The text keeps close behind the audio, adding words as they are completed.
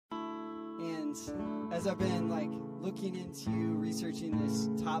And as I've been looking into researching this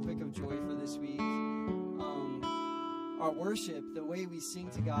topic of joy for this week, our worship, the way we sing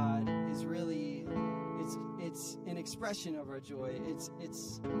to God, is really it's an expression of our joy.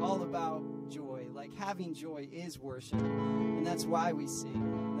 It's all about joy. Like, having joy is worship, and that's why we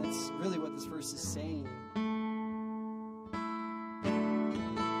sing. That's really what this verse is saying.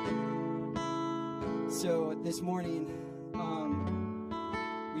 So this morning,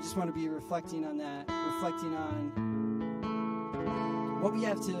 we just want to be reflecting on that, reflecting on what we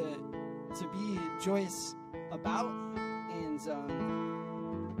have to be joyous about, and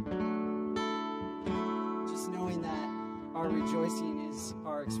just knowing that our rejoicing is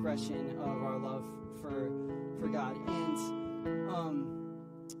our expression of our love for God. And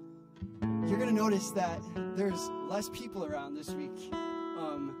you're going to notice that there's less people around this week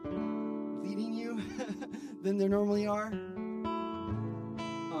leading you than there normally are.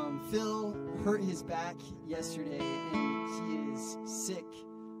 Phil hurt his back yesterday, and he is sick,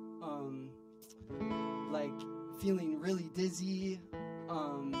 feeling really dizzy,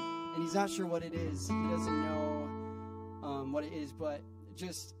 and he's not sure what it is. He doesn't know what it is, but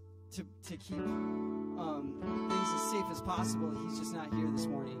just to keep things as safe as possible, he's just not here this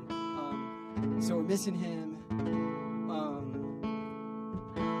morning. So we're missing him.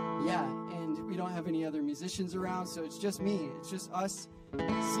 And we don't have any other musicians around, so it's just me. It's just us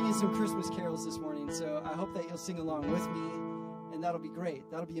singing some Christmas carols this morning. So I hope that you'll sing along with me, and that'll be great.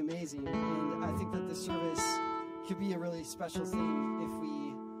 That'll be amazing. And I think that this service could be a really special thing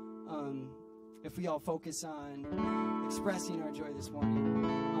if we all focus on expressing our joy this morning.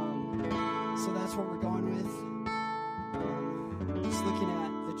 So that's what we're going with. Just looking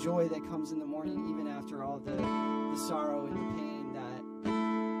at the joy that comes in the morning, even after all the sorrow and the pain that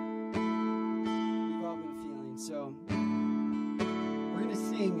we've all been feeling. So we're going to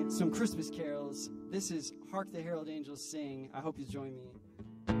sing some Christmas carols. This is Hark the Herald Angels Sing. I hope you join me.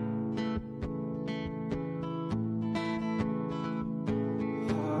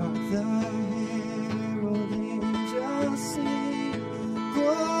 Hark the herald angels sing,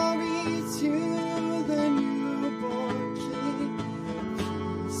 glory to the newborn King,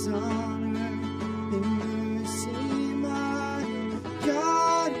 peace on earth and mercy mild,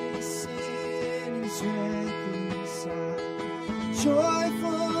 God is sinners reconciled.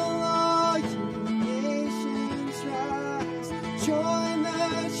 Joyful all you nations rise, join the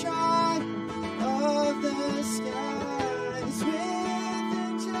triumph of the skies, with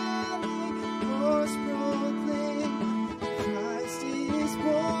angelic voice proclaim, Christ is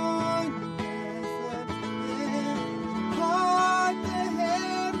born in Bethlehem. Hark the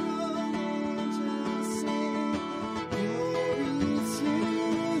herald angels sing, glory to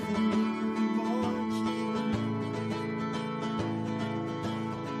the newborn King.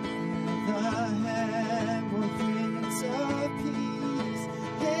 The herald Prince of Peace,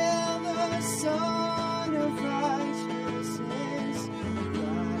 hail the Son of Righteousness,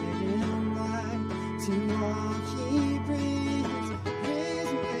 light and light to all he brings, his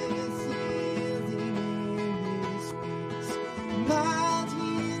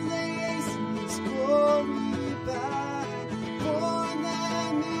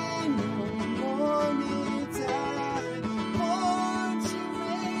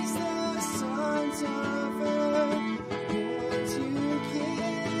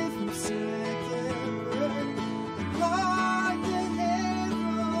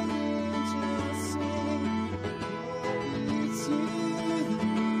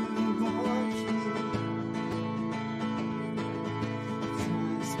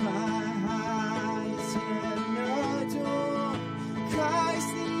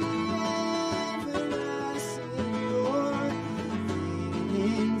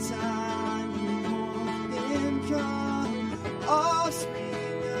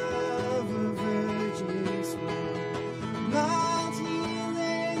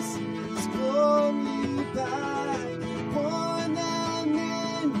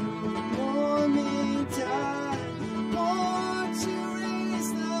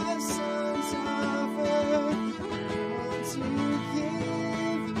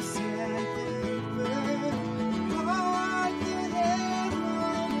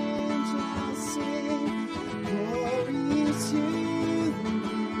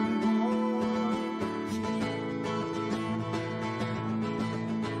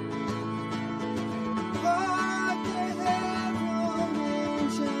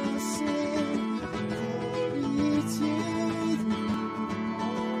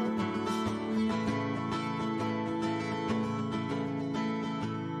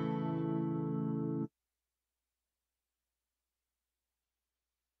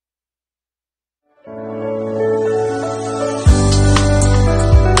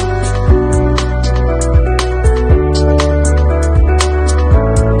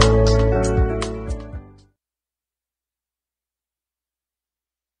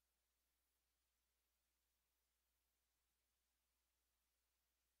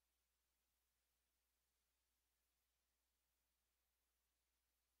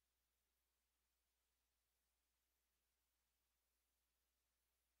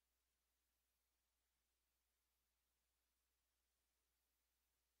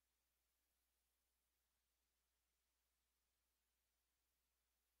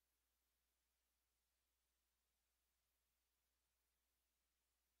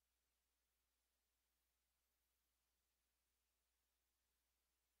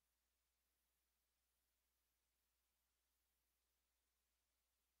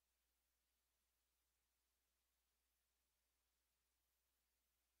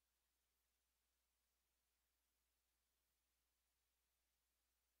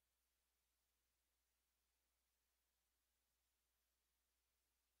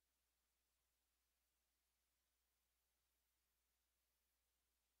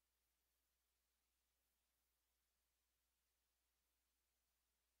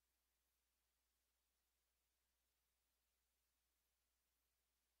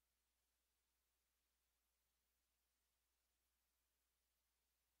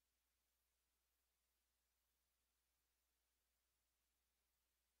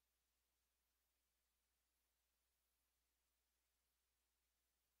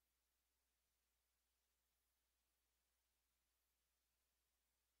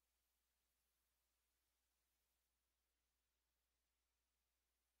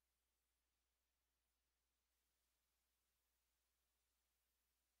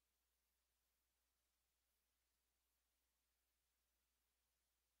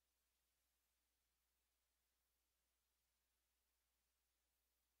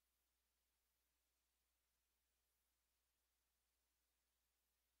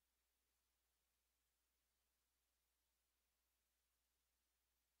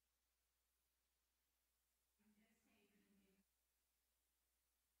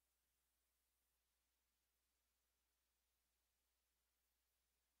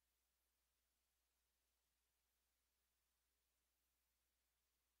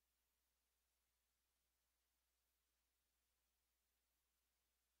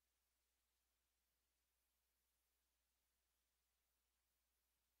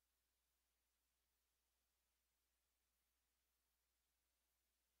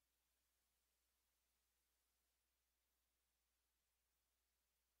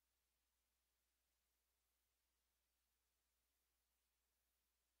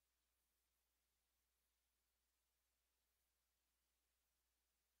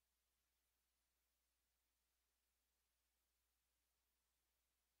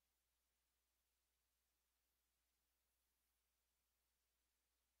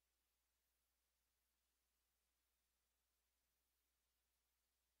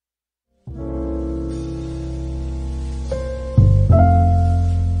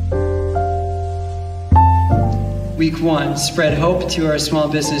Week 1, spread hope to our small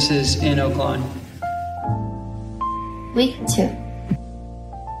businesses in Oak Lawn. Week 2.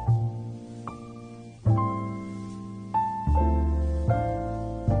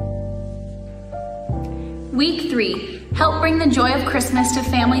 Week 3, help bring the joy of Christmas to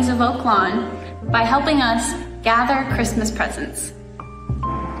families of Oak Lawn by helping us gather Christmas presents.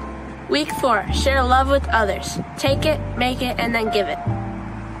 Week 4, share love with others. Take it, make it, and then give it.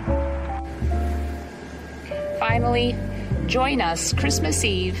 Finally, join us Christmas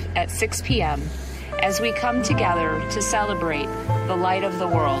Eve at 6 p.m. as we come together to celebrate the light of the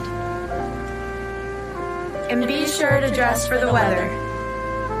world. And be sure to dress for the weather.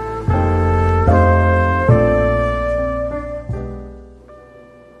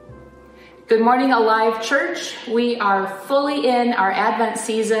 Good morning, Alive Church. We are fully in our Advent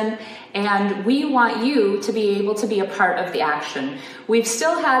season, and we want you to be able to be a part of the action. We've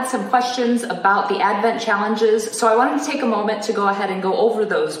still had some questions about the Advent challenges, so I wanted to take a moment to go ahead and go over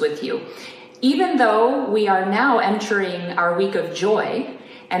those with you. Even though we are now entering our week of joy,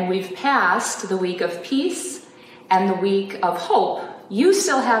 and we've passed the week of peace and the week of hope, you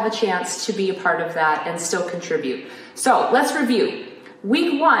still have a chance to be a part of that and still contribute. So let's review.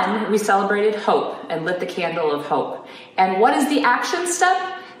 Week 1, we celebrated hope and lit the candle of hope. And what is the action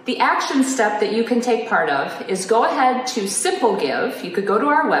step? The action step that you can take part of is go ahead to Simple Give. You could go to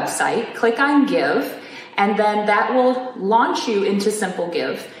our website, click on Give, and then that will launch you into Simple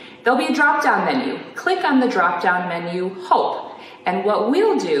Give. There'll be a drop-down menu. Click on the drop-down menu, Hope. And what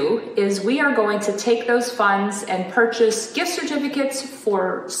we'll do is we are going to take those funds and purchase gift certificates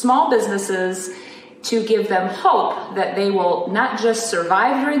for small businesses to give them hope that they will not just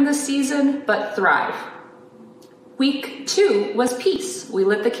survive during this season, but thrive. Week 2 was peace. We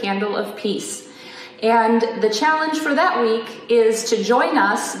lit the candle of peace. And the challenge for that week is to join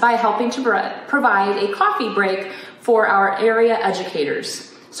us by helping to provide a coffee break for our area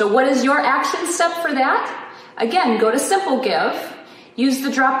educators. So what is your action step for that? Again, go to Simple Give, use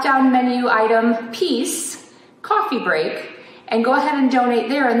the drop-down menu item, Peace, Coffee Break, and go ahead and donate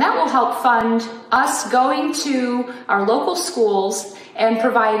there, and that will help fund us going to our local schools and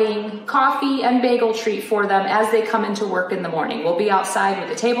providing coffee and bagel treat for them as they come into work in the morning. We'll be outside with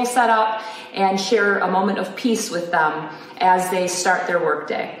the table set up and share a moment of peace with them as they start their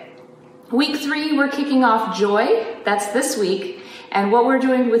workday. Week 3, we're kicking off Joy. That's this week. And what we're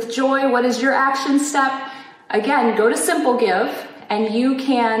doing with Joy, what is your action step? Again, go to Simple Give, and you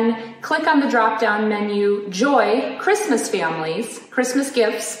can click on the drop-down menu, Joy, Christmas Families, Christmas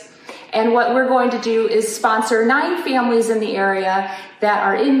Gifts. And what we're going to do is sponsor 9 families in the area that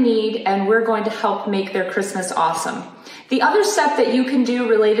are in need, and we're going to help make their Christmas awesome. The other step that you can do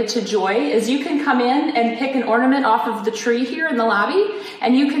related to Joy is you can come in and pick an ornament off of the tree here in the lobby,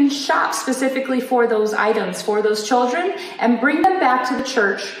 and you can shop specifically for those items, for those children, and bring them back to the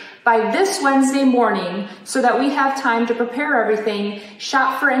church by this Wednesday morning so that we have time to prepare everything,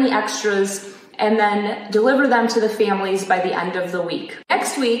 shop for any extras, and then deliver them to the families by the end of the week.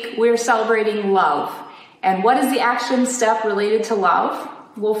 Next week, we're celebrating love. And what is the action step related to love?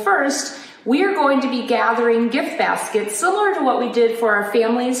 Well, first, we are going to be gathering gift baskets similar to what we did for our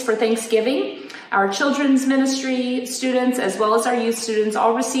families for Thanksgiving. Our children's ministry students, as well as our youth students,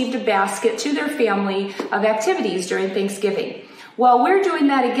 all received a basket to their family of activities during Thanksgiving. Well, we're doing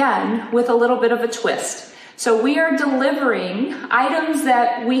that again with a little bit of a twist. So we are delivering items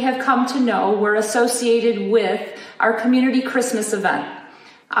that we have come to know were associated with our community Christmas event.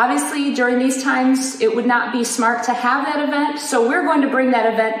 Obviously, during these times, it would not be smart to have that event, so we're going to bring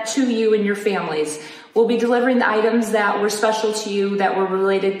that event to you and your families. We'll be delivering the items that were special to you, that were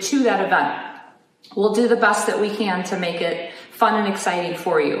related to that event. We'll do the best that we can to make it fun and exciting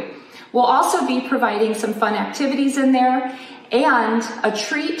for you. We'll also be providing some fun activities in there and a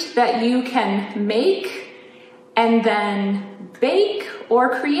treat that you can make and then bake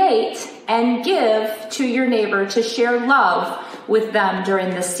or create and give to your neighbor to share love with them during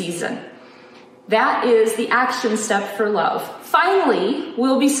this season. That is the action step for love. Finally,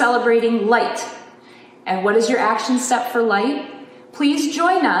 we'll be celebrating light. And what is your action step for light? Please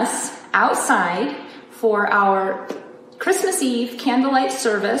join us outside for our Christmas Eve candlelight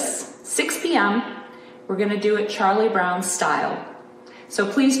service, 6 p.m. We're going to do it Charlie Brown style. So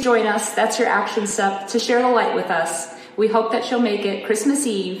please join us. That's your action step, to share the light with us. We hope that you'll make it Christmas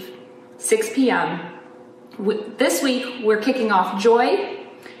Eve, 6 p.m. This week, we're kicking off Joy.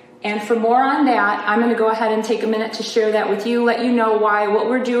 And for more on that, I'm going to go ahead and take a minute to share that with you, let you know why what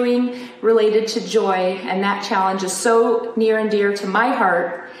we're doing related to joy and that challenge is so near and dear to my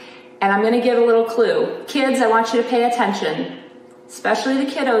heart. And I'm going to give a little clue. Kids, I want you to pay attention, especially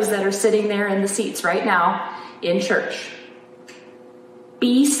the kiddos that are sitting there in the seats right now. in church.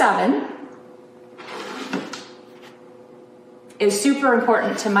 B7 is super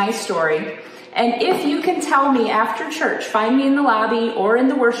important to my story. And if you can tell me after church, find me in the lobby or in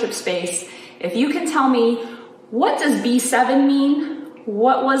the worship space, if you can tell me, what does B7 mean?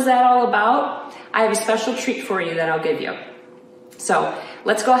 What was that all about? I have a special treat for you that I'll give you. So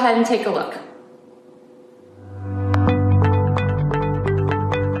let's go ahead and take a look.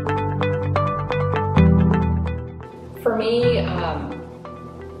 For me,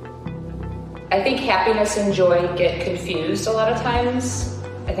 I think happiness and joy get confused a lot of times.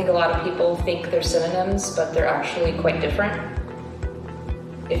 I think a lot of people think they're synonyms, but they're actually quite different.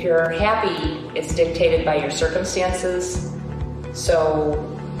 If you're happy, it's dictated by your circumstances. So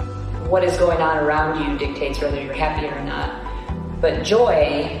what is going on around you dictates whether you're happy or not. But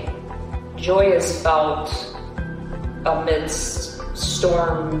joy is felt amidst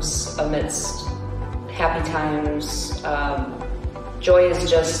storms, amidst happy times. Joy is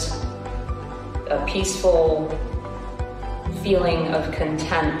just a peaceful feeling of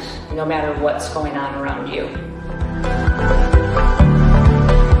content no matter what's going on around you.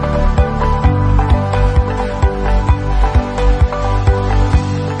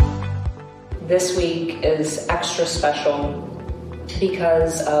 This week is extra special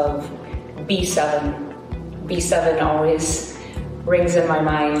because of B7. B7 always rings in my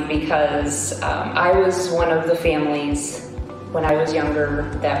mind because I was one of the families when I was younger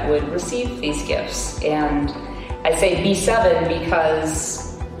that would receive these gifts. And I say B7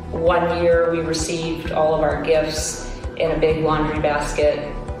 because one year we received all of our gifts in a big laundry basket,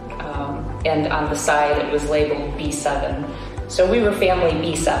 and on the side it was labeled B7. So we were family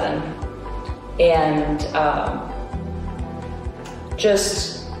B7. And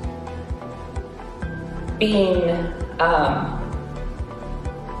just being,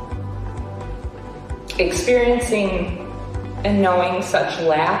 experiencing and knowing such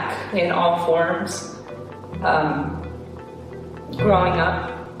lack in all forms, growing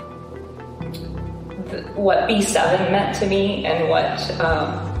up, what B7 meant to me and what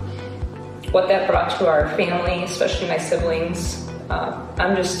that brought to our family, especially my siblings.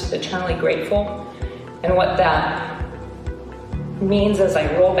 I'm just eternally grateful, and what that means as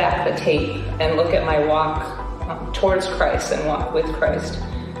I roll back the tape and look at my walk towards Christ and walk with Christ.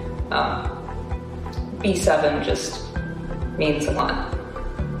 B7 just means a lot.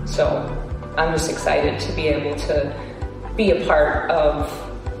 So I'm just excited to be able to be a part of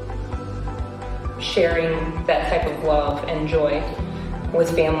sharing that type of love and joy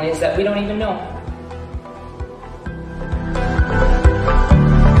with families that we don't even know.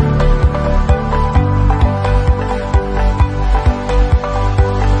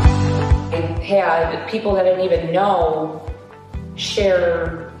 Had people that I didn't even know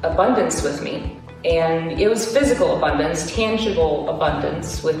share abundance with me. And it was physical abundance, tangible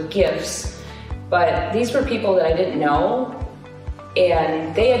abundance with gifts. But these were people that I didn't know,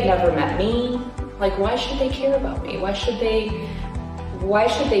 and they had never met me. Like, why should they care about me? Why should they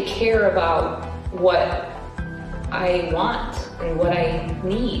care about what I want and what I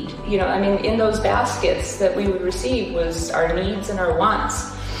need? You know, I mean, in those baskets that we would receive was our needs and our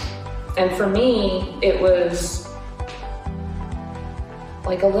wants. And for me, it was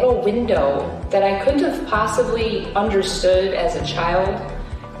like a little window that I couldn't have possibly understood as a child.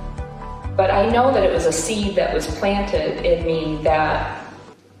 But I know that it was a seed that was planted in me that,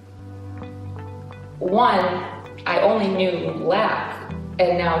 one, I only knew lack.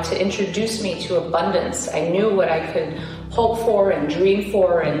 And now to introduce me to abundance, I knew what I could hope for and dream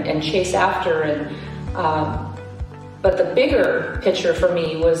for and chase after. And but the bigger picture for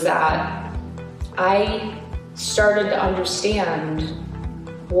me was that I started to understand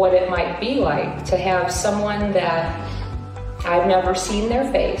what it might be like to have someone that I've never seen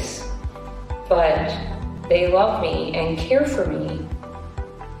their face, but they love me and care for me,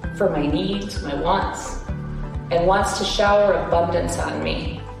 for my needs, my wants, and wants to shower abundance on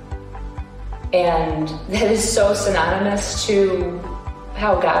me. And that is so synonymous to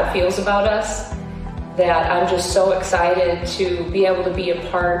how God feels about us, that I'm just so excited to be able to be a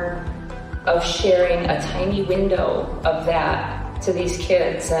part of sharing a tiny window of that to these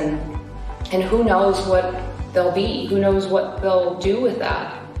kids. And who knows what they'll be, who knows what they'll do with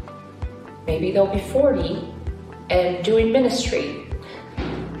that. Maybe they'll be 40 and doing ministry.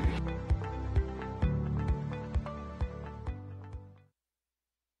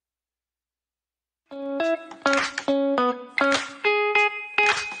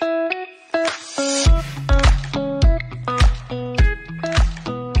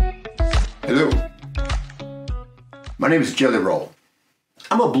 Hello, my name is Jelly Roll.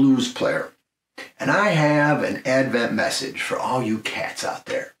 I'm a blues player, And I have an Advent message for all you cats out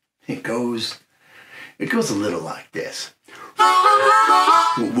there. It goes a little like this.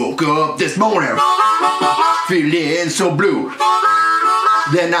 Woke up this morning feeling so blue.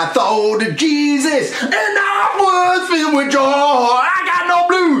 Then I thought of Jesus and I was filled with joy. I got no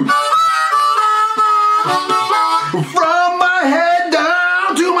blues. From my head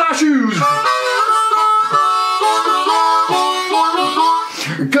down to my shoes.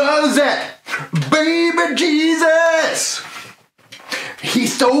 'Cause that baby Jesus, he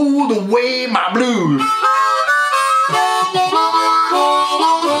stole away my blues.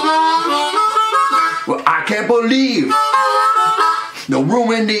 Well, I can't believe no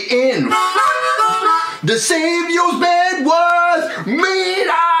room in the inn. The Savior's bed was made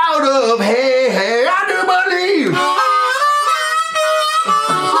out of hay. I do believe.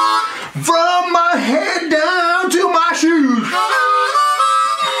 From my head down to my shoes.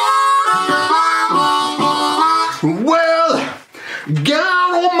 Well,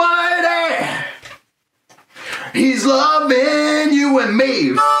 God Almighty, he's loving you and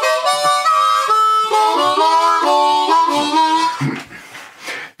me.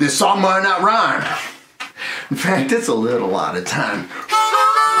 This song might not rhyme. In fact, it's a little out of time.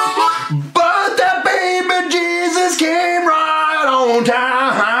 But that baby Jesus came right on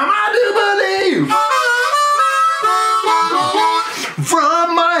time. I do believe.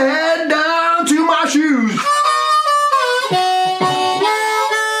 From my head down to my shoes.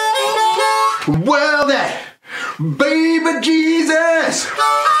 Well, that baby Jesus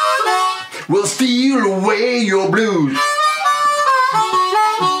will steal away your blues.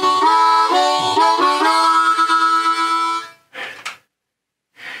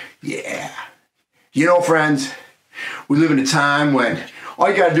 Yeah. You know, friends, we live in a time when all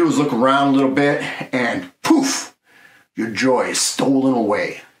you gotta do is look around a little bit and poof, your joy is stolen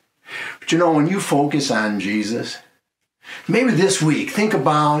away. But you know, when you focus on Jesus, maybe this week, think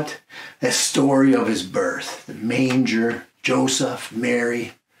about that story of his birth, the manger, Joseph,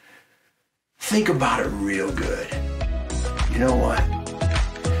 Mary. Think about it real good. You know what?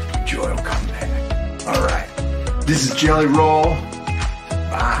 Joy will come back. All right. This is Jelly Roll.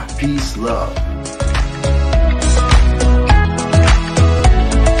 Bye. Peace, love.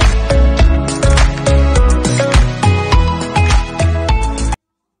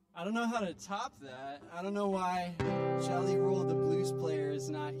 I don't know how to top that. I don't know why Jelly Roll, the blues player, is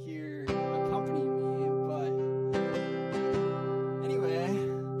not here accompanying me, but anyway,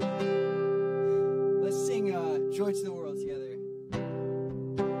 let's sing Joy to the World together.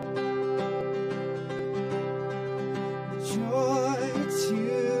 Joy to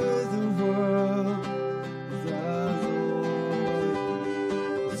the world, the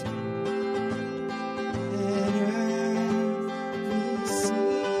Lord is come. Let earth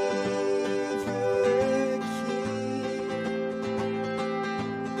receive her King.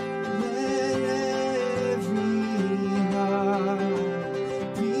 Let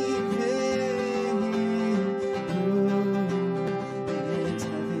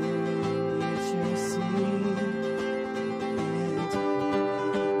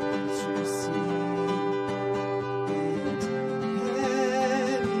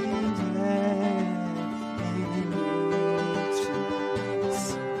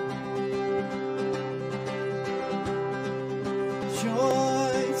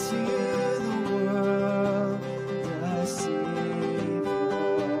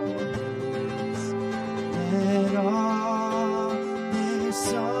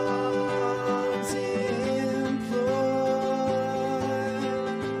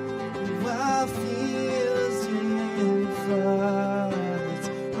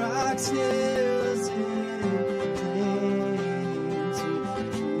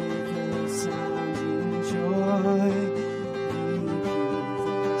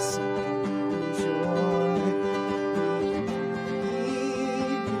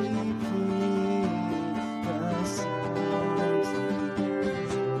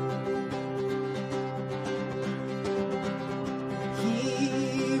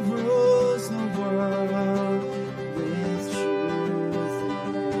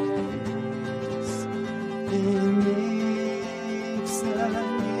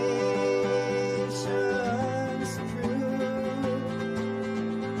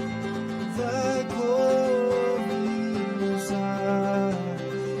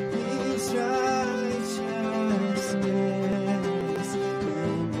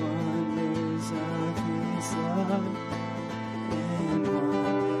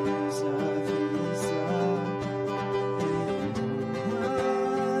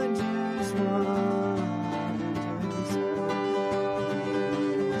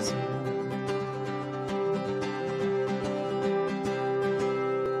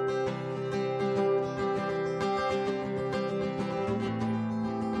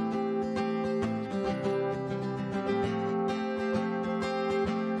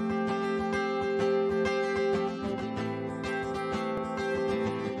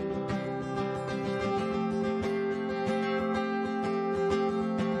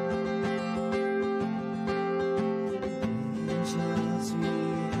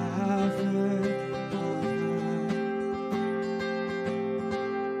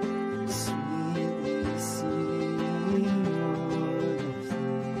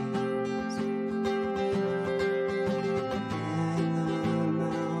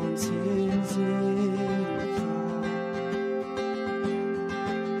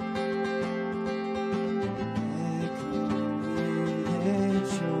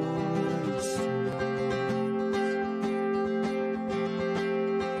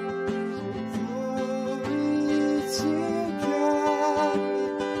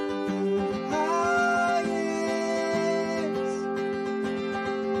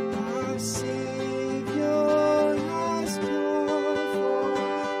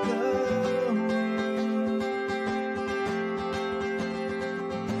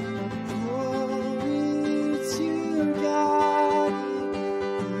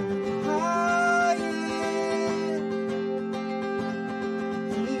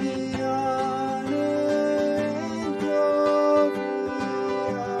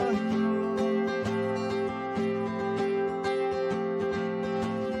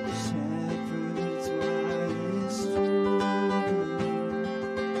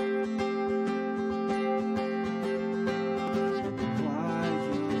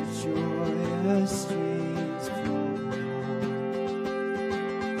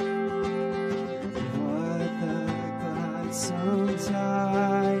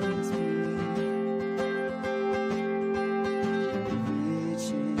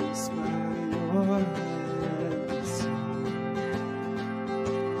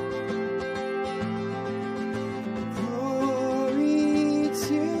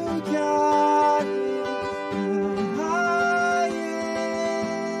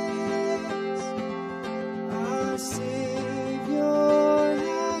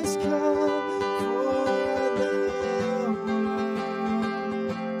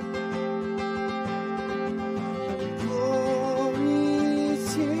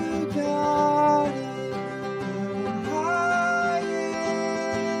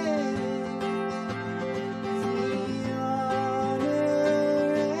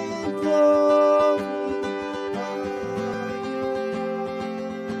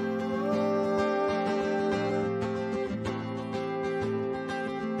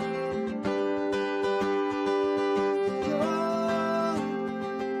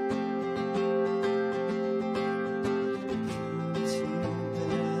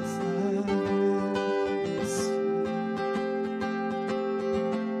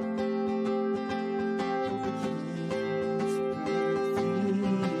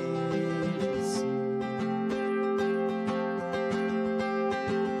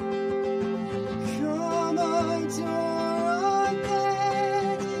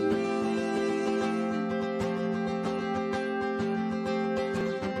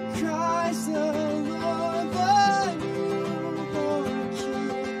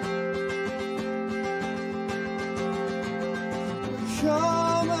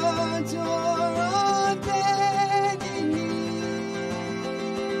door of begging knees.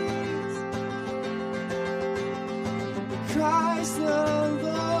 Christ the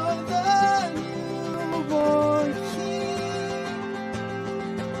Lord, the newborn King.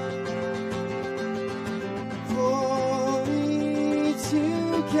 Glory to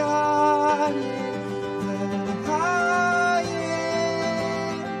God in the highest.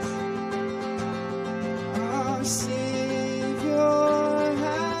 Our Savior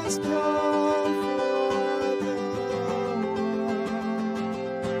has come for the world.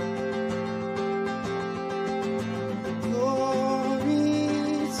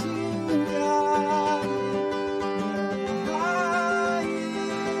 Glory to God in the highest.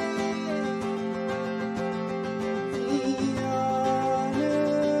 The honor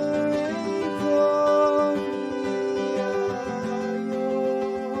and glory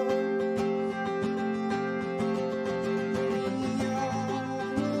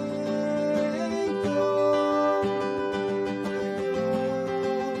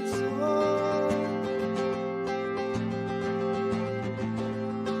are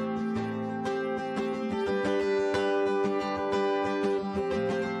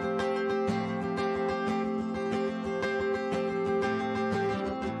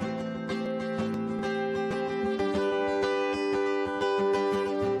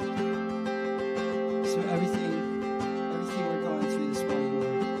So everything we're going through this morning,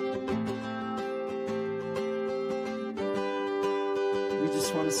 Lord, we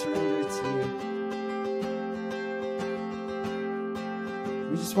just want to surrender it to you.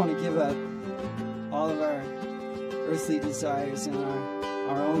 We just want to give up all of our earthly desires and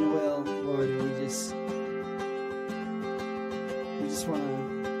our own will, Lord, and we just want to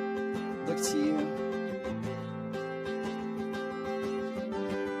look to you.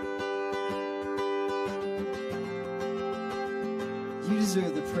 You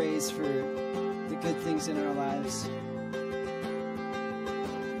deserve the praise for the good things in our lives.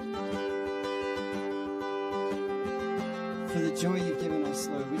 For the joy you've given us,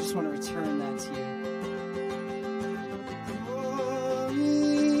 Lord, we just want to return that to you.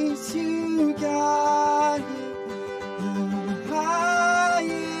 Glory to God in the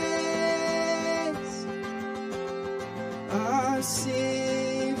highest. Our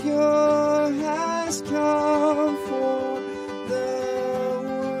Savior has come for the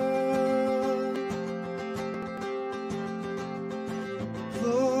world.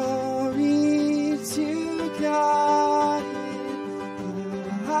 Glory to God in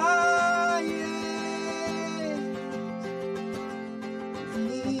the highest.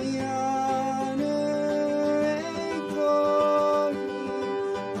 The honor and glory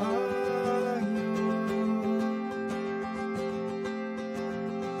are yours.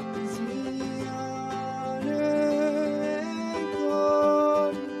 The honor and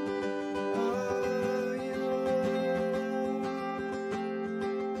glory are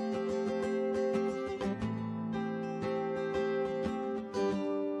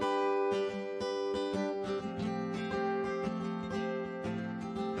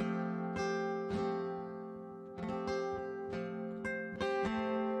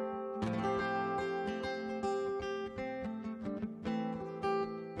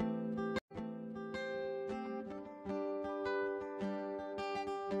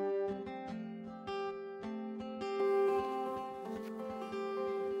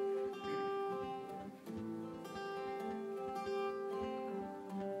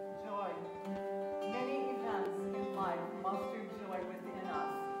Joy. Many events in life muster joy within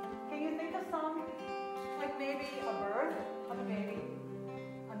us. Can you think of some? Like maybe a birth of a baby,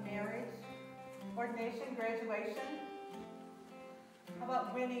 a marriage, ordination, graduation? How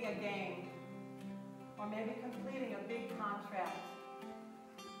about winning a game? Or maybe completing a big contract?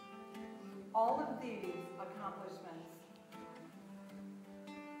 All of these accomplishments.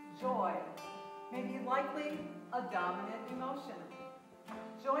 Joy may be likely a dominant emotion.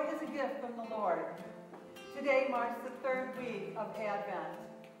 Joy is a gift from the Lord. Today marks the third week of Advent,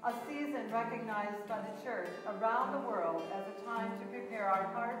 a season recognized by the church around the world as a time to prepare our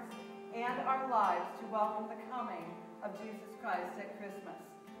hearts and our lives to welcome the coming of Jesus Christ at Christmas.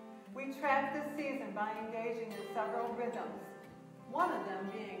 We track this season by engaging in several rhythms, one of them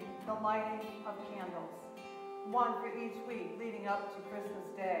being the lighting of candles, one for each week leading up to Christmas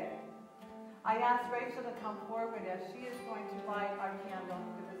Day. I asked Rachel to come forward as she is going to light our candle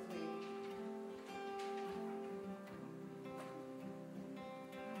for this week.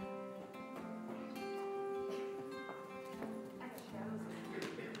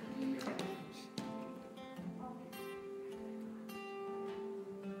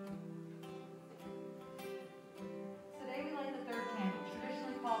 Today we light the third candle,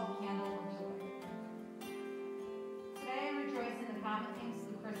 traditionally called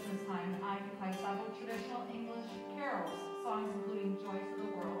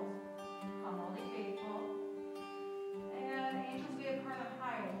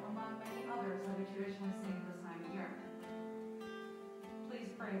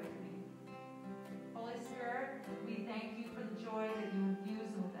pray with me. Holy Spirit, we thank you for the joy that you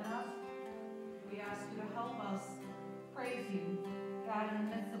infuse within us. We ask you to help us praise you. God, in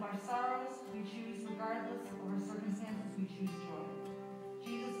the midst of our sorrows, we choose, regardless of our circumstances, we choose joy.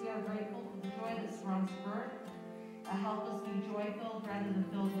 Jesus, we are grateful for the joy that surrounds birth. Help us be joy-filled rather than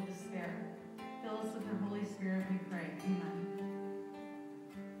filled with despair. Fill us with your Holy Spirit, we pray. Amen.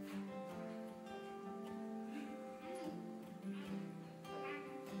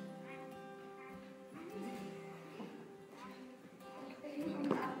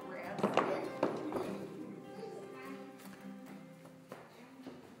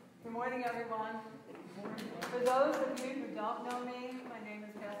 Good morning, everyone. For those of you who don't know me, my name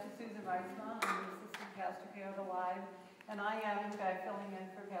is Pastor Susan Reitsma. I'm the assistant pastor here at Alive, and I am, in fact, filling in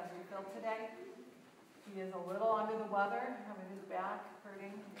for Pastor Phil today. He is a little under the weather, having his back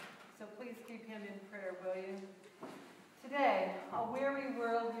hurting, so please keep him in prayer, will you? Today, a weary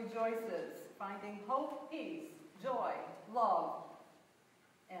world rejoices, finding hope, peace, joy, love,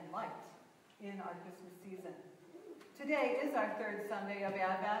 and light in our Christmas season. Today is our third Sunday of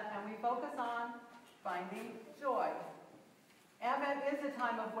Advent, and we focus on finding joy. Advent is a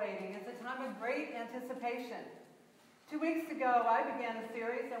time of waiting. It's a time of great anticipation. 2 weeks ago, I began a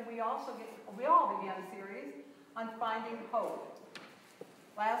series, and we all began a series on finding hope.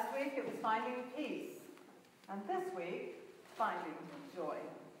 Last week, it was finding peace. And this week, finding joy.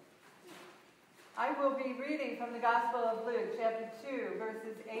 I will be reading from the Gospel of Luke, chapter 2,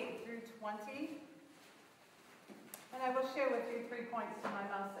 verses 8 through 20. And I will share with you 3 points to my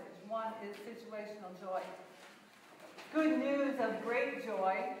message. One is situational joy. Good news of great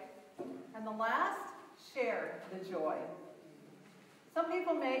joy. And the last, share the joy. Some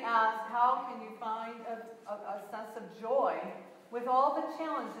people may ask, how can you find a sense of joy with all the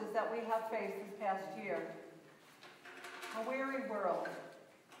challenges that we have faced this past year? A weary world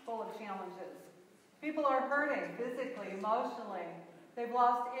full of challenges. People are hurting physically, emotionally. They've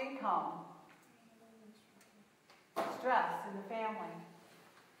lost income. Stress in the family,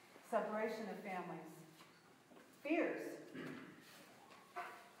 separation of families, fears.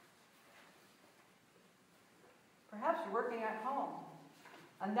 Perhaps you're working at home,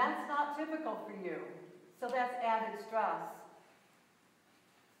 and that's not typical for you, so that's added stress.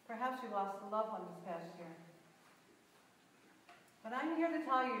 Perhaps you lost a loved one this past year. But I'm here to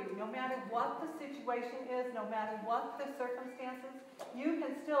tell you, no matter what the situation is, no matter what the circumstances, you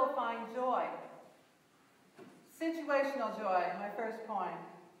can still find joy. Situational joy, my first point.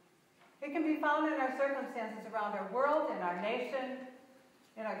 It can be found in our circumstances around our world, in our nation,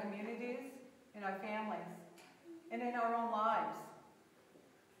 in our communities, in our families, and in our own lives.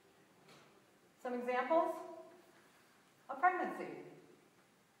 Some examples? A pregnancy.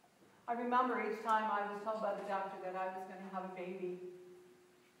 I remember each time I was told by the doctor that I was going to have a baby.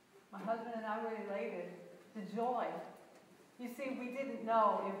 My husband and I were elated. The joy. You see, we didn't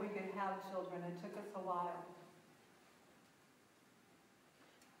know if we could have children. It took us a while.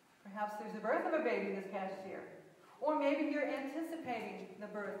 Perhaps there's the birth of a baby this past year. Or maybe you're anticipating the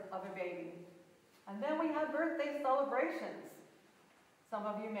birth of a baby. And then we have birthday celebrations. Some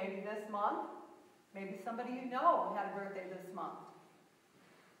of you maybe this month. Maybe somebody you know had a birthday this month.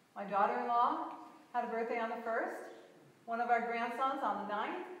 My daughter-in-law had a birthday on the 1st. One of our grandsons on the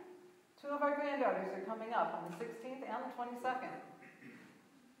 9th. 2 of our granddaughters are coming up on the 16th and the 22nd.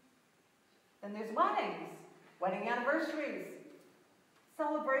 Then there's weddings. Wedding anniversaries.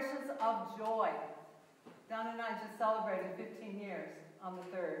 Celebrations of joy. Don and I just celebrated 15 years on the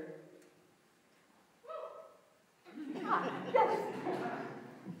 3rd. Yes.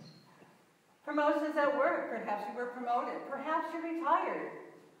 Promotions at work. Perhaps you were promoted. Perhaps you retired.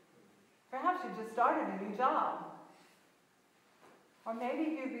 Perhaps you just started a new job. Or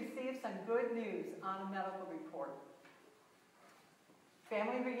maybe you received some good news on a medical report.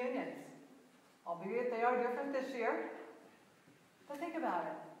 Family reunions. Albeit they are different this year. But think about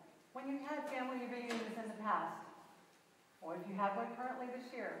it. When you had family reunions in the past, or if you have one currently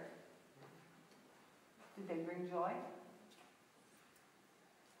this year, did they bring joy?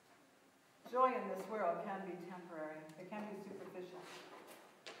 Joy in this world can be temporary. It can be superficial.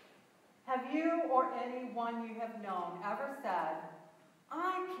 Have you or anyone you have known ever said,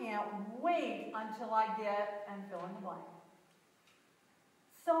 I can't wait until I get, and fill in the blank?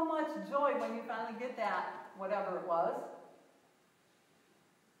 So much joy when you finally get that, whatever it was.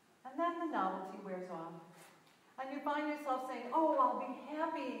 And then the novelty wears off. And you find yourself saying, oh, I'll be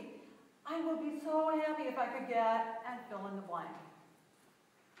happy. I will be so happy if I could get, and fill in the blank.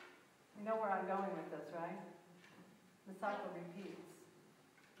 You know where I'm going with this, right? The cycle repeats.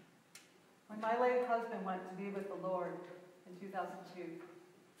 When my late husband went to be with the Lord in 2002,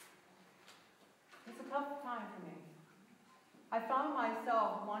 It's a tough time for me. I found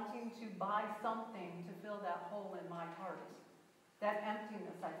myself wanting to buy something to fill that hole in my heart, that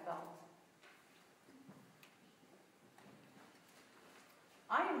emptiness I felt.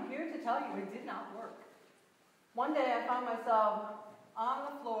 I am here to tell you it did not work. One day I found myself on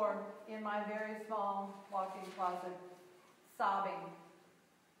the floor in my very small walk-in closet, sobbing.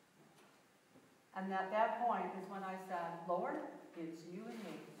 And at that point is when I said, Lord, it's you and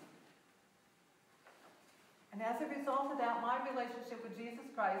me. And as a result of that, my relationship with Jesus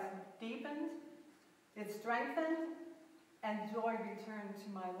Christ deepened, it strengthened, and joy returned to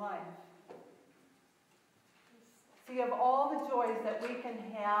my life. See, of all the joys that we can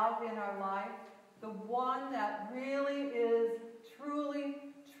have in our life, the one that really is truly,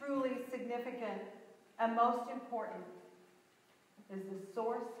 truly significant and most important is the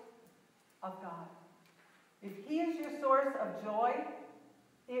source of God. If He is your source of joy,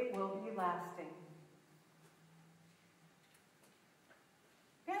 it will be lasting.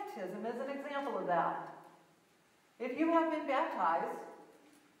 Baptism is an example of that. If you have been baptized,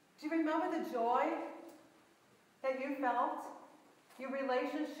 do you remember the joy that you felt? Your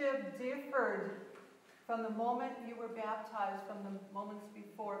relationship differed from the moment you were baptized, from the moments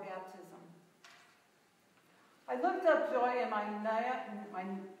before baptism. I looked up joy in my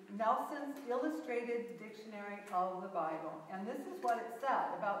Nelson's Illustrated Dictionary of the Bible, and this is what it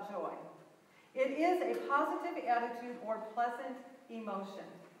said about joy. It is a positive attitude or pleasant emotion,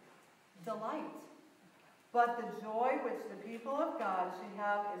 delight. But the joy which the people of God should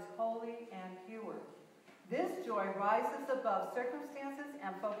have is holy and pure. This joy rises above circumstances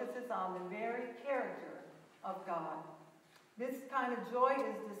and focuses on the very character of God. This kind of joy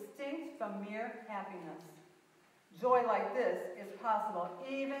is distinct from mere happiness. Joy like this is possible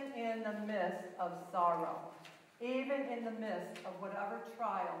even in the midst of sorrow, even in the midst of whatever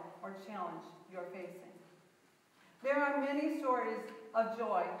trial or challenge you're facing. There are many stories of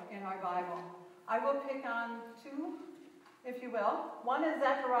joy in our Bible. I will pick on two, if you will. One is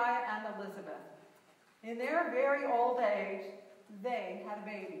Zechariah and Elizabeth. In their very old age, they had a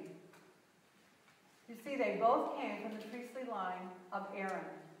baby. You see, they both came from the priestly line of Aaron,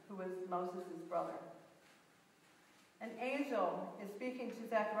 who was Moses' brother. An angel is speaking to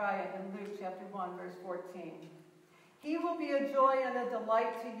Zechariah in Luke chapter 1, verse 14. He will be a joy and a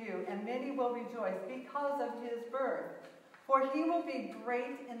delight to you, and many will rejoice because of his birth. For he will be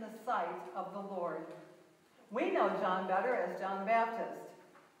great in the sight of the Lord. We know John better as John the Baptist.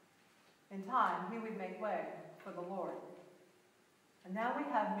 In time, he would make way for the Lord. And now we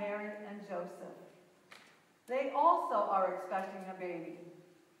have Mary and Joseph. They also are expecting a baby.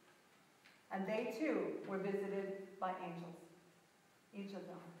 And they too were visited by angels, each of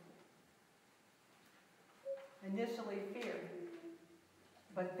them. Initially fear,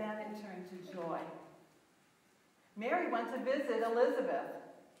 but then it turned to joy. Mary went to visit Elizabeth.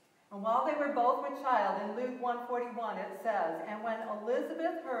 And while they were both with child, in Luke 1:41 it says, and when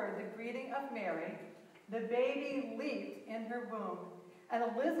Elizabeth heard the greeting of Mary, the baby leaped in her womb, and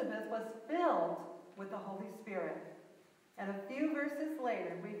Elizabeth was filled with the Holy Spirit. And a few verses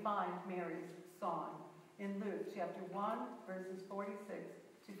later, we find Mary's song in Luke chapter 1, verses 46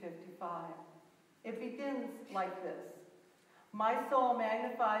 to 55. It begins like this. My soul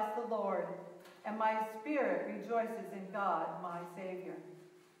magnifies the Lord, and my spirit rejoices in God, my Savior.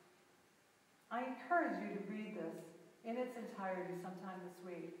 I encourage you to read this in its entirety sometime this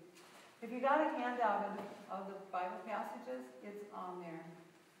week. If you got a handout of the Bible passages, it's on there.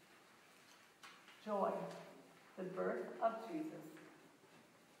 Joy, the birth of Jesus.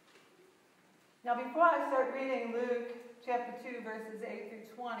 Now, before I start reading Luke chapter 2, verses 8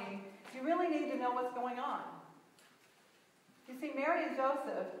 through 20, you really need to know what's going on. You see, Mary and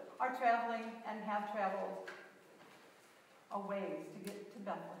Joseph are traveling and have traveled a ways to get to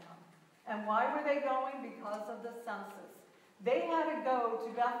Bethlehem. And why were they going? Because of the census. They had to go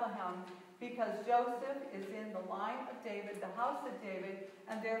to Bethlehem because Joseph is in the line of David, the house of David,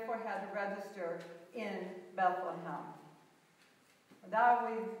 and therefore had to register in Bethlehem.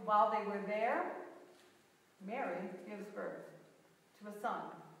 While they were there, Mary gives birth to a son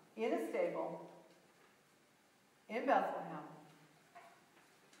in a stable in Bethlehem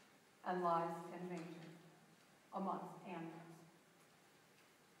and lies in a manger amongst animals.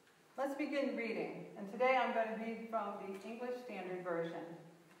 Let's begin reading. And today I'm going to read from the English Standard Version.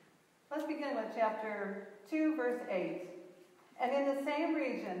 Let's begin with chapter 2, verse 8. And in the same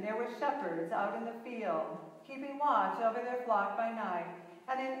region there were shepherds out in the field, keeping watch over their flock by night.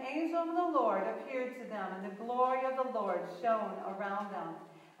 And an angel of the Lord appeared to them, and the glory of the Lord shone around them.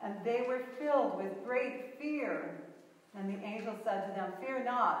 And they were filled with great fear. And the angel said to them, fear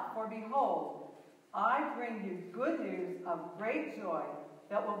not, for behold, I bring you good news of great joy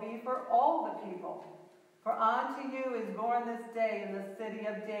that will be for all the people. For unto you is born this day in the city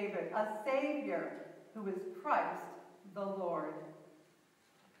of David a Savior, who is Christ the Lord.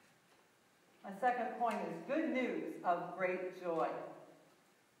 My second point is good news of great joy.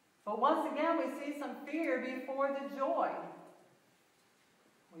 But once again, we see some fear before the joy.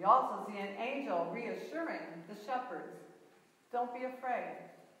 We also see an angel reassuring the shepherds, don't be afraid,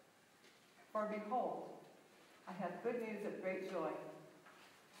 for behold, I have good news of great joy.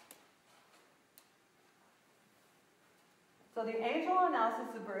 So the angel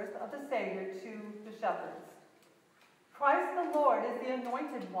announces the birth of the Savior to the shepherds. Christ the Lord is the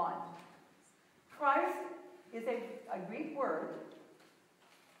anointed one. Christ is a Greek word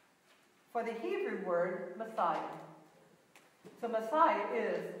for the Hebrew word Messiah. So Messiah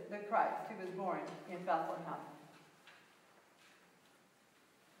is the Christ who was born in Bethlehem.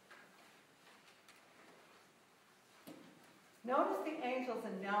 Notice the angels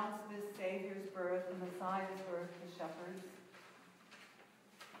announce this Savior's birth and Messiah's birth to shepherds.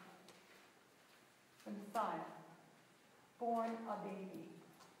 The Messiah, born a baby,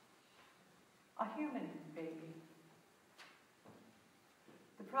 a human baby.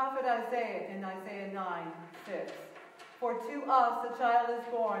 The prophet Isaiah in Isaiah 9:6, for to us a child is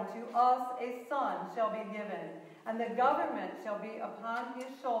born, to us a son shall be given, and the government shall be upon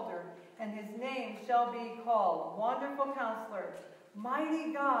his shoulder, and his name shall be called Wonderful Counselor,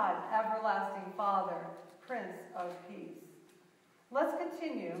 Mighty God, Everlasting Father, Prince of Peace. Let's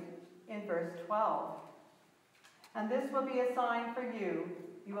continue in verse 12. And this will be a sign for you.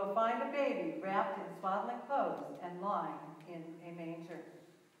 You will find a baby wrapped in swaddling clothes and lying in a manger.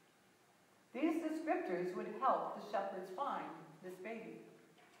 These descriptors would help the shepherds find this baby.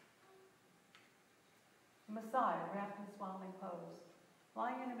 The Messiah wrapped in swaddling clothes,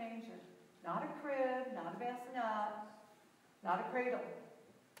 lying in a manger. Not a crib, not a bassinet, not a cradle,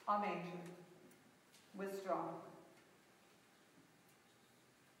 a manger with straw.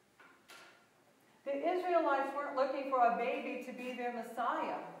 The Israelites weren't looking for a baby to be their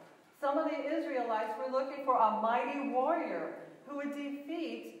Messiah. Some of the Israelites were looking for a mighty warrior who would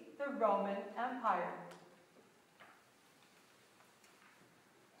defeat the Roman Empire.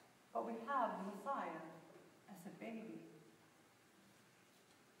 But we have the Messiah as a baby.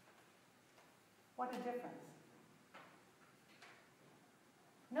 What a difference.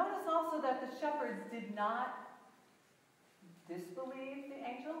 Notice also that the shepherds did not disbelieve the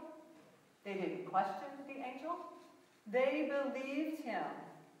angel. They didn't question the angel. They believed him.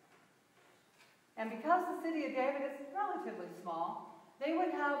 And because the city of David is relatively small, they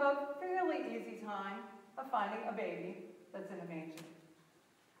would have a fairly easy time of finding a baby that's in a manger.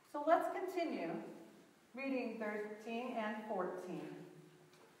 So let's continue reading 13 and 14.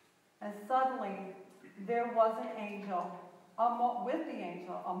 And suddenly there was an angel, with the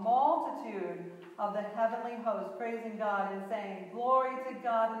angel, a multitude of the heavenly host praising God and saying, Glory to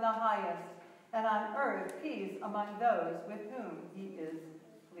God in the highest, and on earth peace among those with whom he is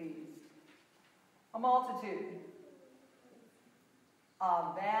pleased. A multitude,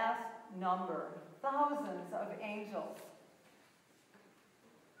 a vast number, thousands of angels.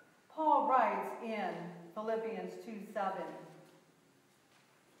 Paul writes in Philippians 2:7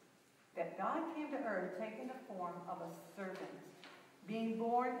 that God came to earth taking the form of a servant, being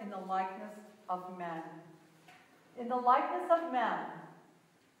born in the likeness of men. In the likeness of men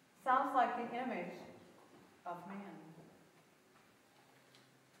sounds like the image of man.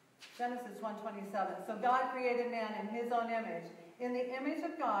 Genesis 1:27. So God created man in his own image. In the image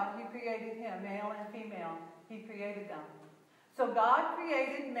of God, he created him, male and female. He created them. So God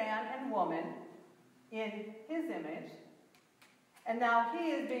created man and woman in his image. And now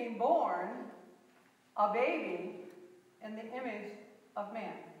he is being born, a baby, in the image of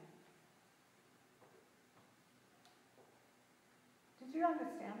man. Did you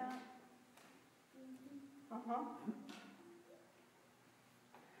understand that?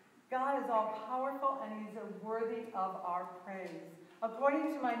 God is all powerful and he's worthy of our praise.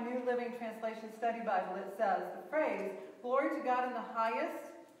 According to my New Living Translation Study Bible, it says, the phrase, glory to God in the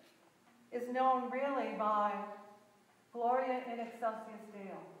highest, is known really by Gloria in Excelsis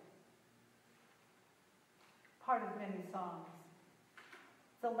Deo. Part of many songs.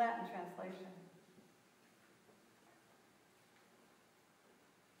 It's a Latin translation.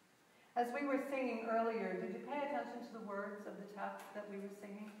 As we were singing earlier, did you pay attention to the words of the text that we were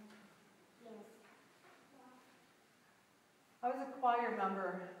singing? Yes. I was a choir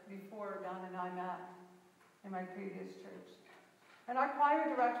member before Don and I met in my previous church. And our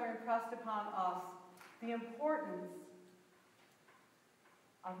choir director impressed upon us the importance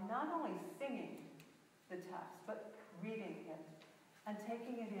of not only singing, the text, but reading it and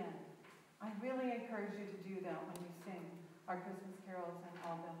taking it in. I really encourage you to do that when you sing our Christmas carols and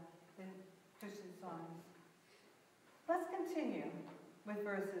all the Christian songs. Let's continue with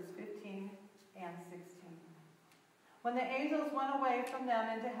verses 15 and 16. When the angels went away from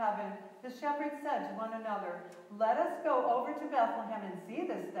them into heaven, the shepherds said to one another, "Let us go over to Bethlehem and see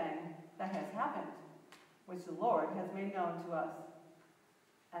this thing that has happened, which the Lord has made known to us."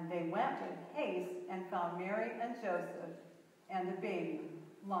 And they went with haste and found Mary and Joseph and the baby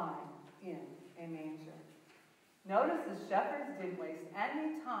lying in a manger. Notice the shepherds didn't waste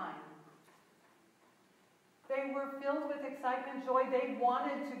any time. They were filled with excitement and joy. They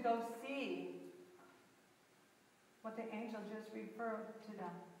wanted to go see what the angel just referred to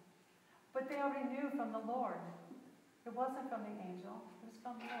them. But they already knew from the Lord. It wasn't from the angel, it was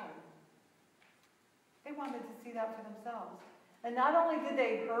from the Lord. They wanted to see that for themselves. And not only did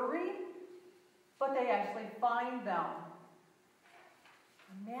they hurry, but they actually find them.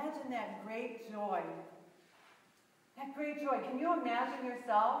 Imagine that great joy. That great joy. Can you imagine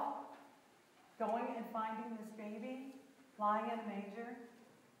yourself going and finding this baby lying in a manger?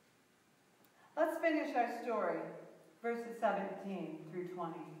 Let's finish our story, verses 17 through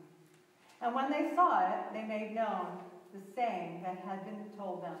 20. And when they saw it, they made known the saying that had been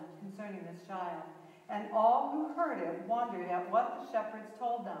told them concerning this child. And all who heard it wondered at what the shepherds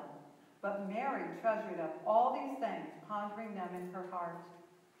told them. But Mary treasured up all these things, pondering them in her heart.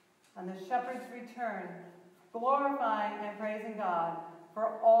 And the shepherds returned, glorifying and praising God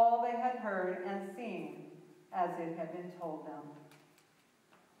for all they had heard and seen as it had been told them.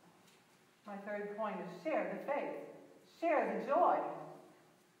 My third point is share the faith. Share the joy.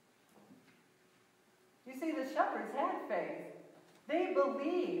 You see, the shepherds had faith. They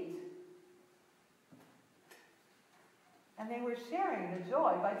believed. And they were sharing the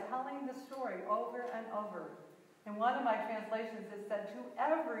joy by telling the story over and over. In one of my translations, it said, to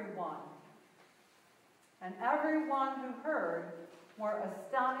everyone. And everyone who heard were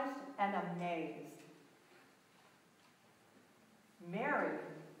astonished and amazed. Mary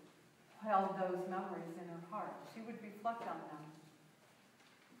held those memories in her heart. She would reflect on them.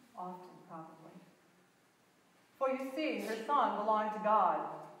 Often, probably. For you see, her son belonged to God.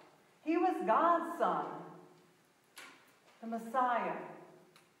 He was God's son. The Messiah.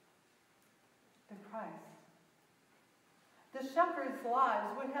 The Christ. The shepherds'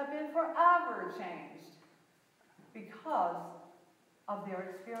 lives would have been forever changed because of their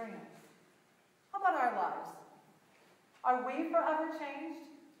experience. How about our lives? Are we forever changed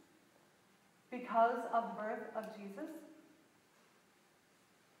because of the birth of Jesus?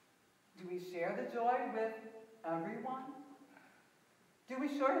 Do we share the joy with everyone? Do we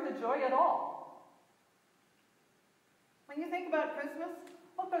share the joy at all? When you think about Christmas,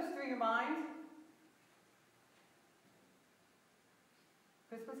 what goes through your mind?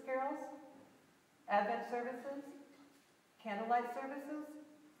 Christmas carols? Advent services? Candlelight services?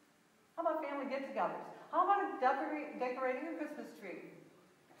 How about family get-togethers? How about decorating a Christmas tree?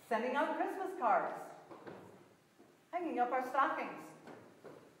 Sending out Christmas cards? Hanging up our stockings?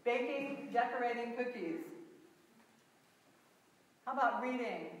 Baking, decorating cookies? How about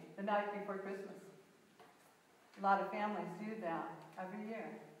reading the night before Christmas? A lot of families do that every year.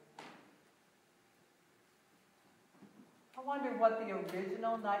 I wonder what the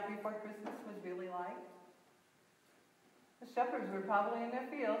original night before Christmas was really like. The shepherds were probably in their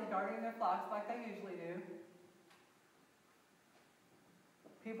fields guarding their flocks like they usually do.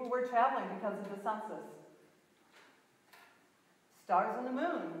 People were traveling because of the census. Stars and the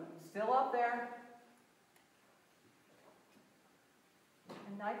moon, still up there.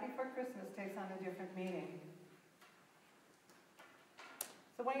 And night before Christmas takes on a different meaning.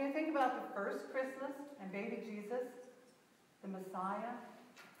 So when you think about the first Christmas and baby Jesus, the Messiah,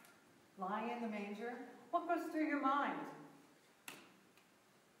 lying in the manger, what goes through your mind?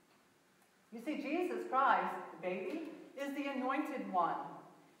 You see, Jesus Christ, the baby, is the anointed one.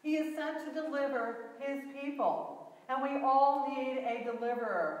 He is sent to deliver his people. And we all need a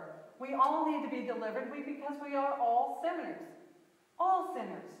deliverer. We all need to be delivered because we are all sinners. All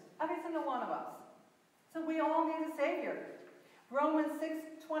sinners. Every single one of us. So we all need a Savior. Romans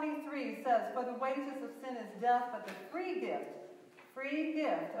 6:23 says, "For the wages of sin is death, but the free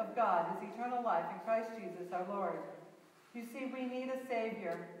gift of God is eternal life in Christ Jesus our Lord." You see, we need a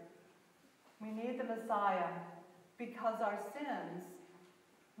Savior. We need the Messiah because our sins,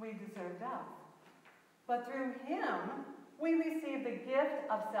 we deserve death. But through him, we receive the gift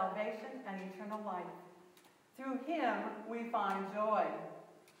of salvation and eternal life. Through him, we find joy.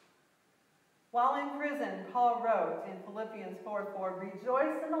 While in prison, Paul wrote in Philippians 4:4,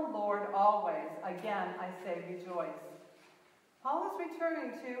 "Rejoice in the Lord always." Again, I say rejoice. Paul is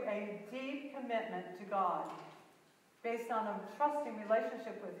returning to a deep commitment to God based on a trusting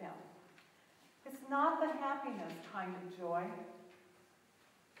relationship with him. It's not the happiness kind of joy.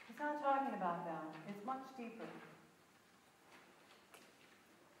 He's not talking about that. It's much deeper.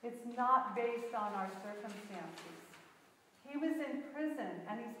 It's not based on our circumstances. He was in prison,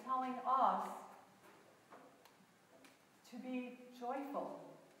 and he's telling us to be joyful,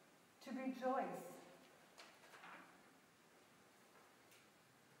 to rejoice.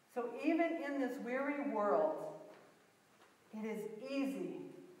 So even in this weary world, it is easy,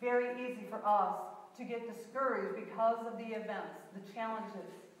 very easy for us to get discouraged because of the events, the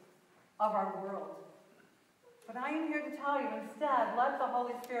challenges of our world. But I am here to tell you, instead, let the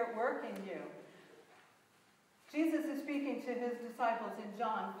Holy Spirit work in you. Jesus is speaking to his disciples in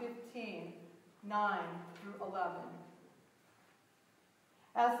John 15:9-11.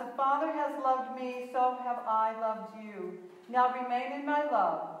 "As the Father has loved me, so have I loved you. Now remain in my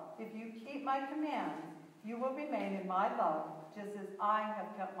love. If you keep my commands, you will remain in my love, just as I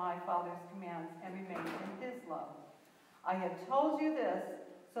have kept my Father's commands and remained in his love. I have told you this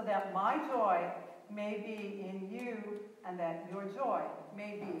so that my joy may be in you and that your joy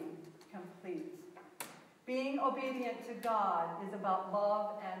may be complete." Being obedient to God is about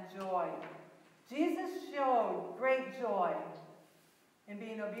love and joy. Jesus showed great joy in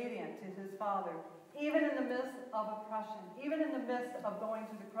being obedient to his Father, even in the midst of oppression, even in the midst of going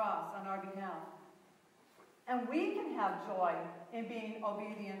to the cross on our behalf. And we can have joy in being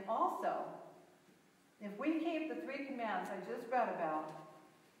obedient also. If we keep the 3 commands I just read about,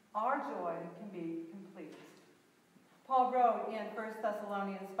 our joy can be complete. Paul wrote in 1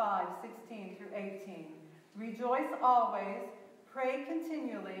 Thessalonians 5:16-18, "Rejoice always, pray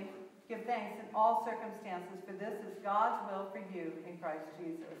continually, give thanks in all circumstances, for this is God's will for you in Christ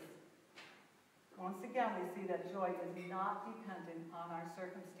Jesus." Once again, we see that joy is not dependent on our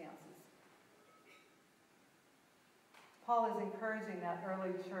circumstances. Paul is encouraging that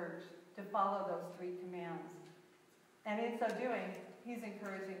early church to follow those 3 commands. And in so doing, he's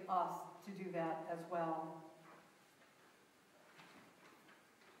encouraging us to do that as well.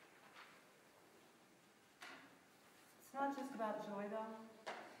 It's not just about joy, though.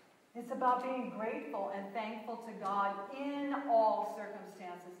 It's about being grateful and thankful to God in all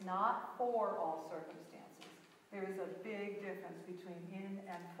circumstances, not for all circumstances. There is a big difference between in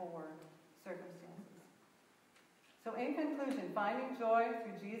and for circumstances. So in conclusion, finding joy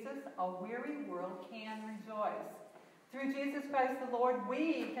through Jesus, a weary world can rejoice. Through Jesus Christ the Lord,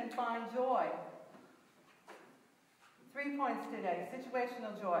 we can find joy. 3 points today.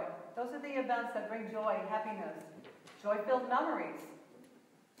 Situational joy. Those are the events that bring joy, happiness, joy-filled memories.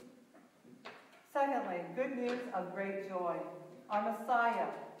 Secondly, good news of great joy. Our Messiah,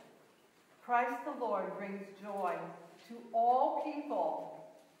 Christ the Lord, brings joy to all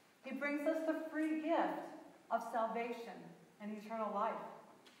people. He brings us the free gift of salvation and eternal life.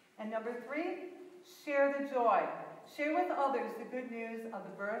 And number 3, share the joy. Share with others the good news of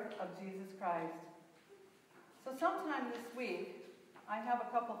the birth of Jesus Christ. So sometime this week, I have a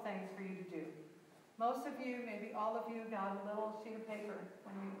couple things for you to do. Most of you, maybe all of you, got a little sheet of paper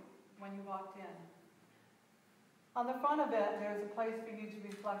when you walked in. On the front of it, there's a place for you to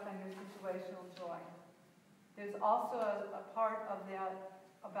reflect on your situational joy. There's also a part of that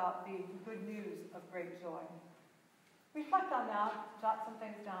about the good news of great joy. Reflect on that, jot some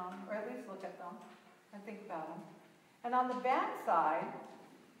things down, or at least look at them and think about them. And on the back side,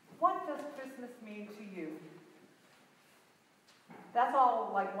 what does Christmas mean to you? That's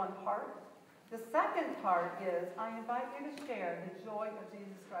all like one part. The second part is, I invite you to share the joy of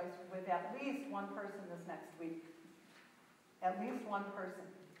Jesus Christ with at least one person this next week. At least one person.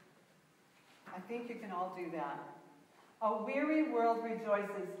 I think you can all do that. A weary world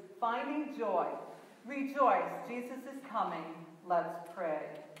rejoices, finding joy. Rejoice, Jesus is coming. Let's pray.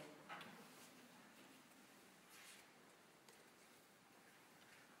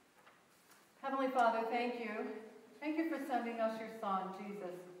 Heavenly Father, thank you. Thank you for sending us your Son,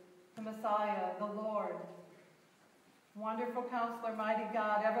 Jesus, the Messiah, the Lord. Wonderful Counselor, mighty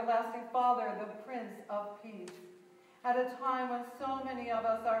God, everlasting Father, the Prince of Peace. At a time when so many of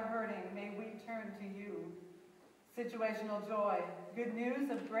us are hurting, may we turn to you. Situational joy, good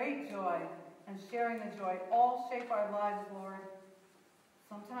news of great joy, and sharing the joy all shape our lives, Lord.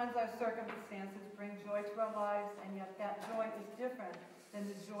 Sometimes our circumstances bring joy to our lives, and yet that joy is different than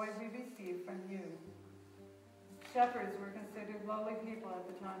the joy we receive from you. Shepherds were considered lowly people at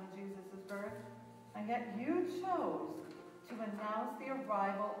the time of Jesus' birth, and yet you chose to announce the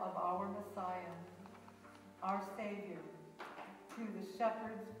arrival of our Messiah, our Savior, to the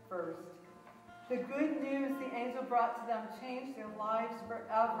shepherds first. The good news the angel brought to them changed their lives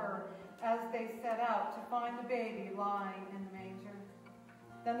forever as they set out to find the baby lying in the manger.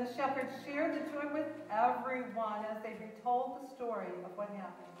 Then the shepherds shared the joy with everyone as they retold the story of what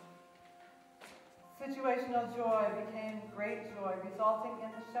happened. Situational joy became great joy, resulting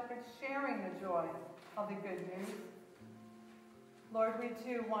in the shepherds sharing the joy of the good news. Lord, we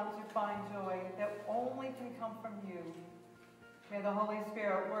too want to find joy that only can come from you. May the Holy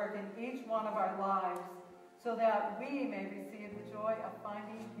Spirit work in each one of our lives so that we may receive the joy of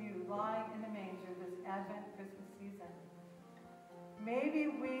finding you lying in the manger this Advent Christmas season. Maybe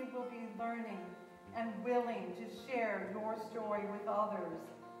we will be learning and willing to share your story with others.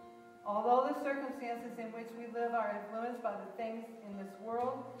 Although the circumstances in which we live are influenced by the things in this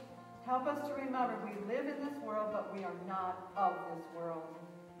world, help us to remember we live in this world, but we are not of this world.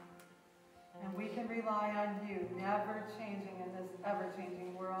 And we can rely on you, never changing in this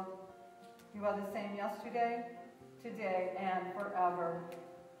ever-changing world. You are the same yesterday, today, and forever.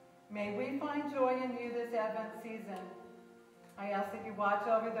 May we find joy in you this Advent season. I ask that you watch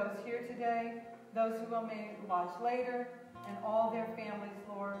over those here today, those who will may watch later, and all their families,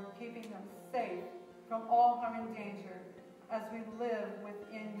 Lord, keeping them safe from all harm and danger as we live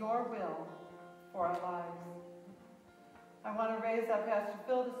within your will for our lives. I want to raise up Pastor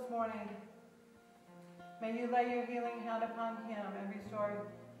Phil this morning. May you lay your healing hand upon him and restore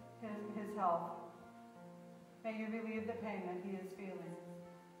his health. May you relieve the pain that he is feeling.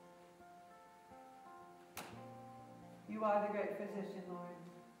 You are the great physician, Lord.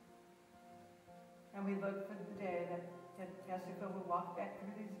 And we look for the day that Pastor Phil will walk back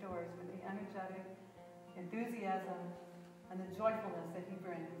through these doors with the energetic enthusiasm and the joyfulness that he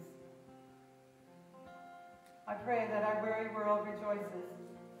brings. I pray that our weary world rejoices,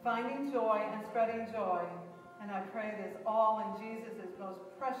 finding joy and spreading joy. And I pray this all in Jesus' most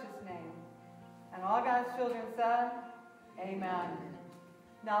precious name. And all God's children said, amen.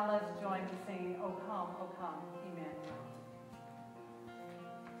 Now let's join in singing, O come, Emmanuel.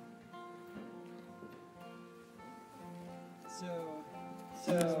 So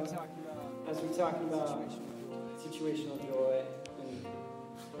as we're talking about situational joy and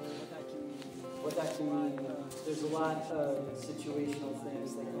what that can mean, there's a lot of situational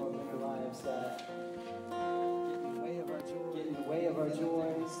things that come up in our lives that get in the way of our joy,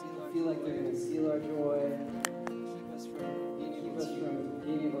 feel like they're going to steal our joy, keep us from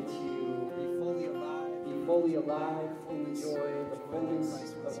being able to be fully alive in the joy, the fullness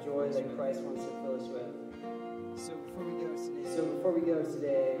of joy that Christ wants to fill us with. So before we go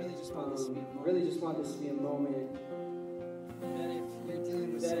today, really just want this to be a moment that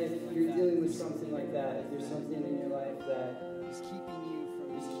if you're dealing with something like that, if there's something in your life that is keeping you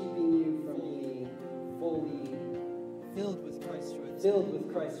from being fully filled with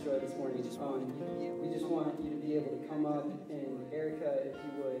Christ's joy this morning, we just want you to be able to come up, and Erica, if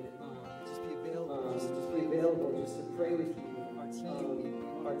you would, just be available just to pray with you.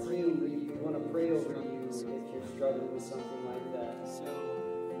 Our team, we want to pray over you if you're struggling with something like that. So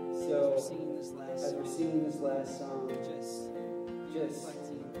as we're singing this last song, just be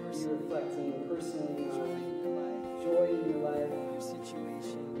reflecting personally on joy in your life, your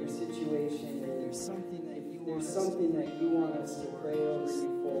situation. If there's something that you want us to pray over you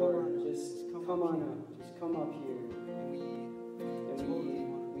for, just come on up. Just come up here. And we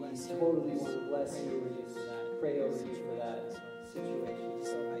totally want to bless you and just pray over you for that situation.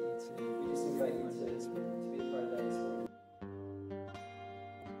 So we just invite you to be a part of that this morning.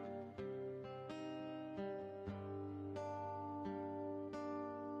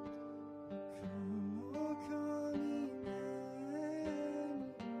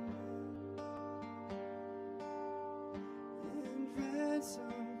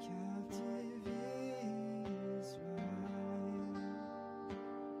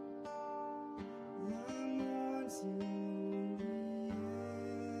 Yeah.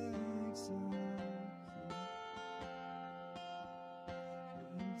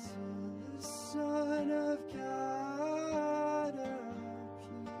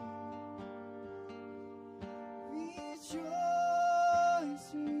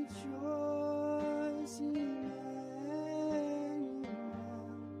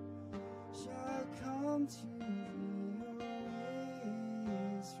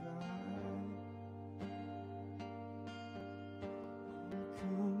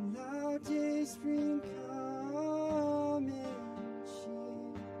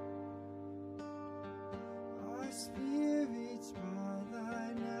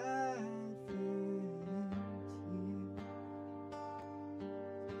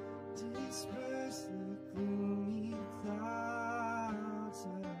 disperse the gloomy clouds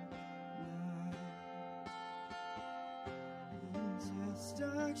of night. Into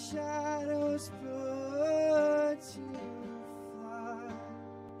dark shadows put to flight.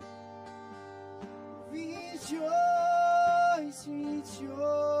 Rejoice, rejoice,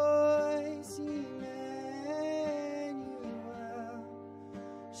 Emmanuel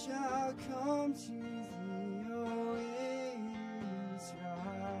shall come to thee, O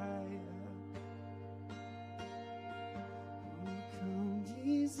Israel. O come,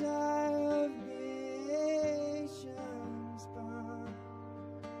 desire of nations bound,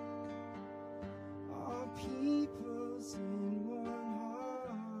 all peoples in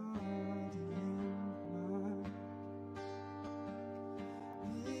one heart and mind.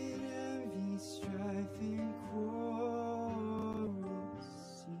 Bid envy, strife, and quarrel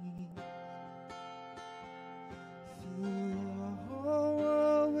cease. Fill the whole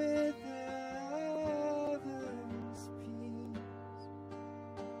world with heaven's peace.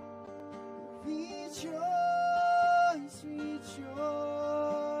 Rejoice, rejoice,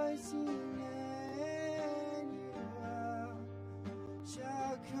 Emmanuel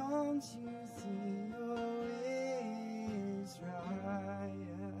shall come to thee, O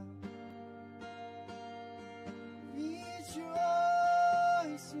Israel.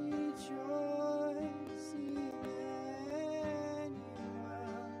 Rejoice, rejoice, Emmanuel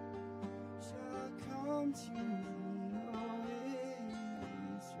shall come to thee, O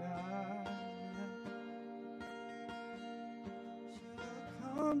Israel. Shall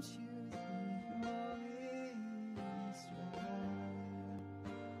come to thee, O Israel.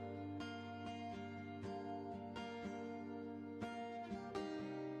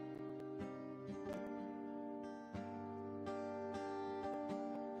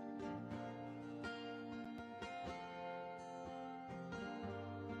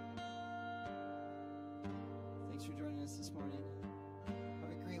 Thanks for joining us this morning.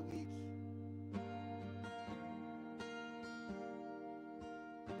 Have a great week.